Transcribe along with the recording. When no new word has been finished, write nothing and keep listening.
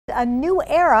A new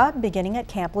era beginning at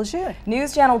Camp Lejeune.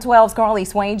 News Channel 12's Carly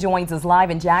Swain joins us live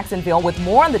in Jacksonville with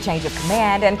more on the change of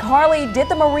command. And Carly, did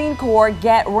the Marine Corps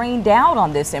get rained out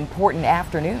on this important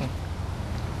afternoon?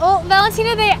 Well,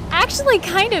 Valentina, they actually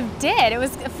kind of did. It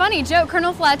was a funny joke.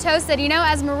 Colonel Flateau said, you know,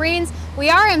 as Marines, we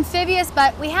are amphibious,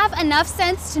 but we have enough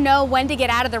sense to know when to get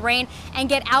out of the rain and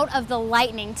get out of the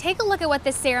lightning. Take a look at what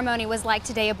this ceremony was like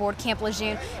today aboard Camp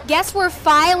Lejeune. Guests were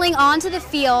filing onto the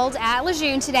field at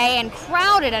Lejeune today and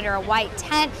crowded under a white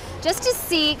tent just to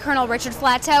see Colonel Richard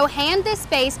Flateau hand this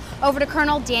space over to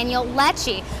Colonel Daniel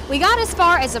Lecce. We got as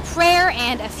far as a prayer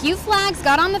and a few flags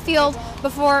got on the field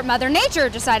before Mother Nature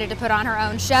decided to put on her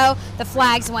own show. The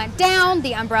flags went down,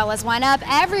 the umbrellas went up,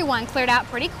 everyone cleared out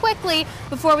pretty quickly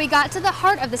before we got to the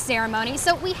heart of the ceremony.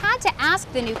 So we had to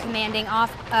ask the new commanding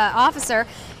officer,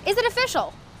 is it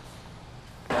official?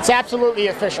 It's absolutely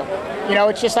official. You know,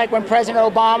 it's just like when President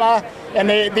Obama and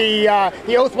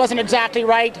the oath wasn't exactly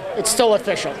right, it's still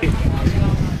official.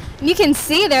 You can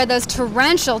see there those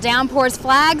torrential downpours.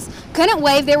 Flags couldn't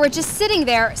wave. They were just sitting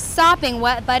there sopping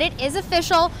wet, but it is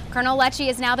official. Colonel Lecce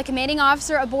is now the commanding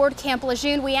officer aboard Camp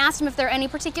Lejeune. We asked him if there are any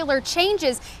particular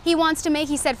changes he wants to make.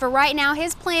 He said for right now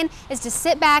his plan is to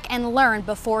sit back and learn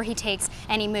before he takes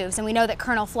any moves. And we know that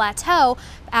Colonel Flateau,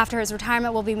 after his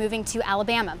retirement, will be moving to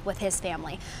Alabama with his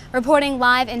family. Reporting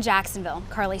live in Jacksonville,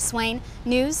 Carly Swain,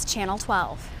 News Channel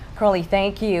 12. Carly,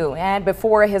 thank you. And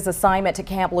before his assignment to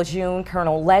Camp Lejeune,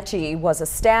 Colonel Lecce was a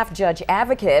staff judge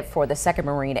advocate for the 2nd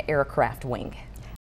Marine Aircraft Wing.